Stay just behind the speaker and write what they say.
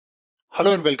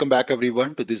Hello and welcome back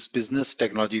everyone to this Business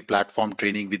Technology Platform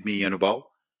training with me, Anubhav.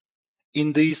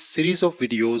 In this series of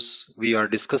videos, we are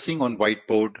discussing on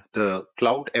Whiteboard the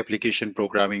Cloud Application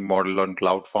Programming model on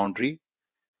Cloud Foundry.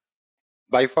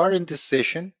 By far in this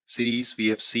session series, we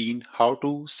have seen how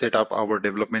to set up our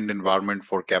development environment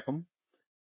for CAPM,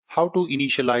 how to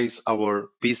initialize our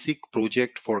basic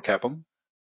project for CAPM,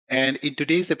 and in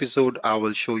today's episode, I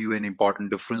will show you an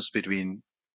important difference between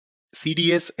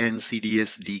CDS and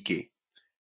CDS DK.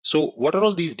 So what are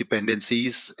all these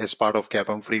dependencies as part of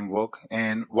CAPM framework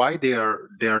and why there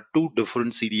are two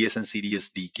different CDS and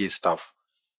CDS DK stuff?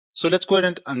 So let's go ahead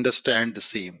and understand the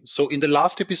same. So in the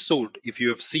last episode, if you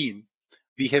have seen,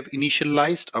 we have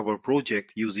initialized our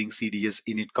project using CDS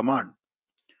init command.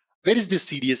 Where is this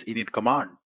CDS init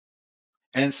command?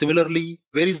 And similarly,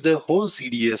 where is the whole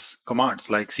CDS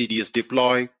commands like CDS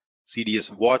deploy,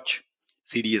 CDS watch,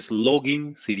 CDS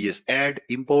login, CDS add,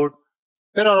 import?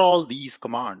 Where are all these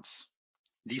commands?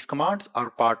 These commands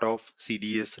are part of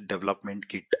CDS development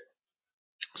kit.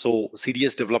 So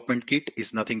CDS development kit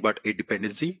is nothing but a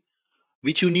dependency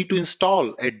which you need to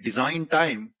install at design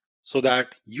time so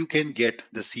that you can get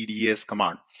the CDS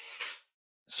command.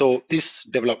 So this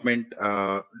development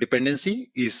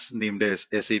dependency is named as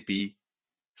SAP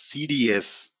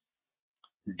CDS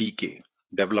DK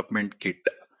development kit.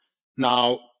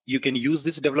 Now you can use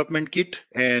this development kit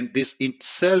and this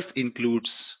itself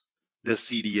includes the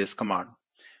CDS command.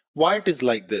 Why it is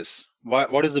like this?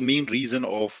 What is the main reason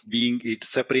of being it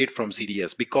separate from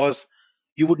CDS? Because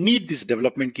you would need this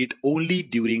development kit only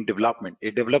during development.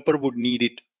 A developer would need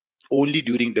it only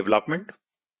during development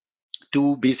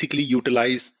to basically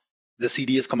utilize the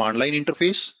CDS command line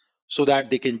interface so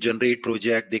that they can generate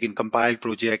project, they can compile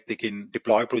project, they can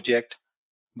deploy project.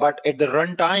 But at the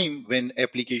runtime, when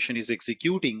application is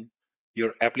executing,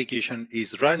 your application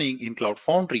is running in Cloud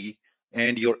Foundry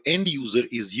and your end user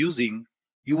is using,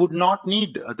 you would not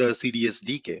need the CDS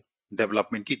DK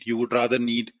development kit. You would rather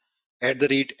need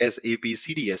 @SAP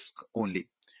CDS only.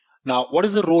 Now, what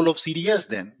is the role of CDS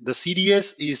then? The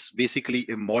CDS is basically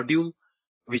a module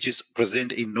which is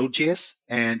present in Node.js,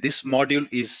 and this module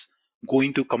is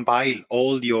going to compile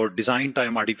all your design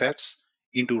time artifacts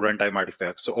into runtime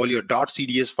artifacts. So all your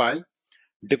 .cds file,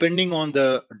 depending on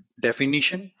the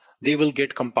definition, they will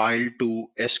get compiled to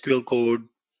SQL code,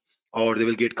 or they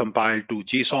will get compiled to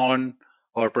JSON,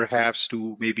 or perhaps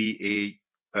to maybe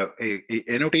a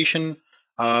annotation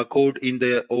code in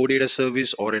the OData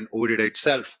service or an OData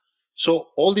itself.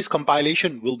 So all this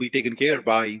compilation will be taken care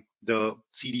by the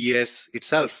CDS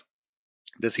itself,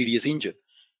 the CDS engine.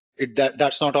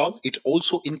 That's not all. It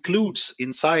also includes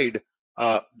inside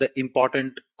the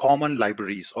important common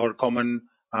libraries or common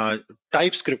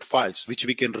TypeScript files, which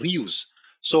we can reuse.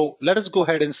 So let us go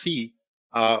ahead and see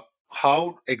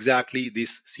how exactly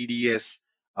this CDS,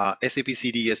 SAP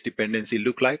CDS dependency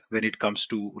look like when it comes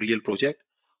to real project.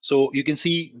 So you can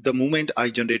see the moment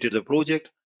I generated the project,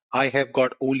 I have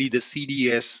got only the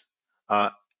CDS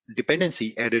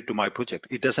dependency added to my project.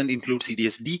 It doesn't include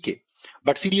CDS DK.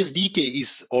 But CDS DK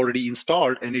is already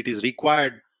installed and it is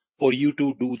required for you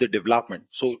to do the development.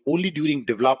 So only during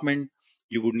development,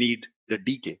 you would need the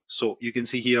DK. So you can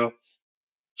see here,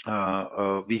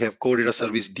 we have core data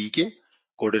service DK,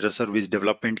 core data service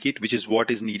development kit, which is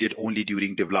what is needed only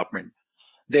during development.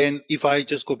 Then if I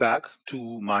just go back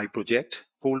to my project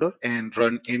folder and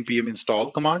run npm install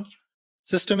command,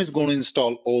 system is going to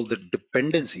install all the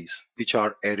dependencies which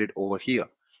are added over here,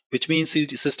 which means the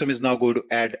system is now going to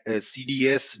add a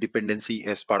CDS dependency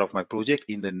as part of my project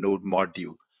in the node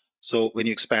module. So when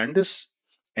you expand this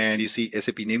and you see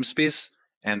SAP namespace,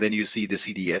 and then you see the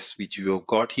CDS which you have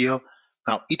got here.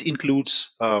 Now it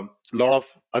includes a lot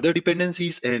of other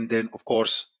dependencies, and then of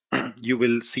course you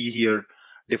will see here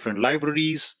different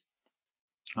libraries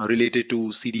related to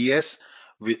CDS,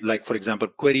 like for example,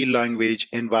 query language,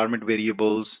 environment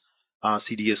variables,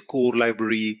 CDS core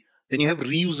library. Then you have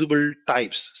reusable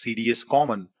types, CDS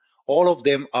common. All of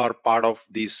them are part of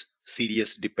this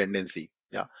CDS dependency.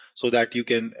 Yeah, so that you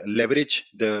can leverage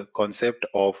the concept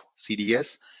of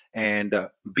CDS and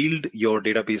build your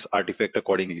database artifact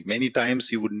accordingly. Many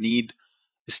times you would need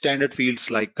standard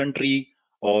fields like country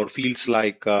or fields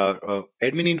like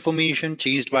admin information,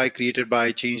 changed by, created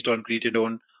by, changed on, created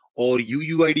on, or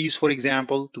UUIDs, for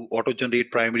example, to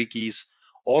auto-generate primary keys.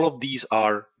 All of these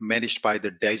are managed by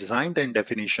the design and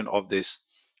definition of this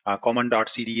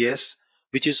common.cds,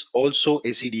 which is also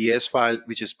a CDS file,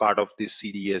 which is part of this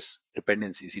CDS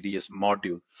dependency, CDS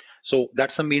module. So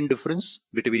that's the main difference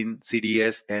between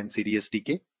CDS and CDS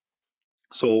DK.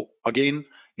 So again,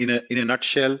 in a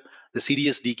nutshell, the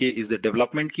CDS DK is the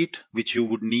development kit which you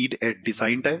would need at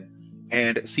design time,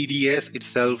 and CDS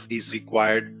itself is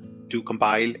required to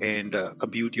compile and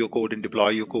compute your code and deploy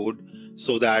your code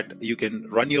so that you can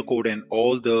run your code and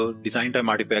all the design time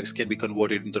artifacts can be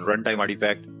converted into runtime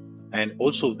artifact and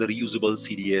also the reusable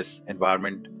CDS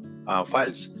environment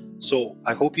files. So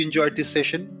I hope you enjoyed this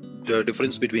session, the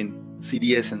difference between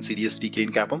CDS and CDS TK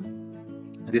in CAPM.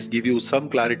 This gives you some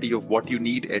clarity of what you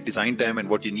need at design time and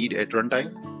what you need at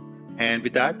runtime. And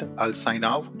with that, I'll sign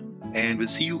out and we'll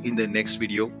see you in the next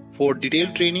video. For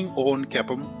detailed training on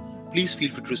CAPM, please feel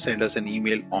free to send us an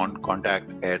email on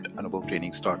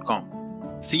contact@anubhavtrainings.com.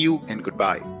 See you and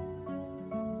goodbye.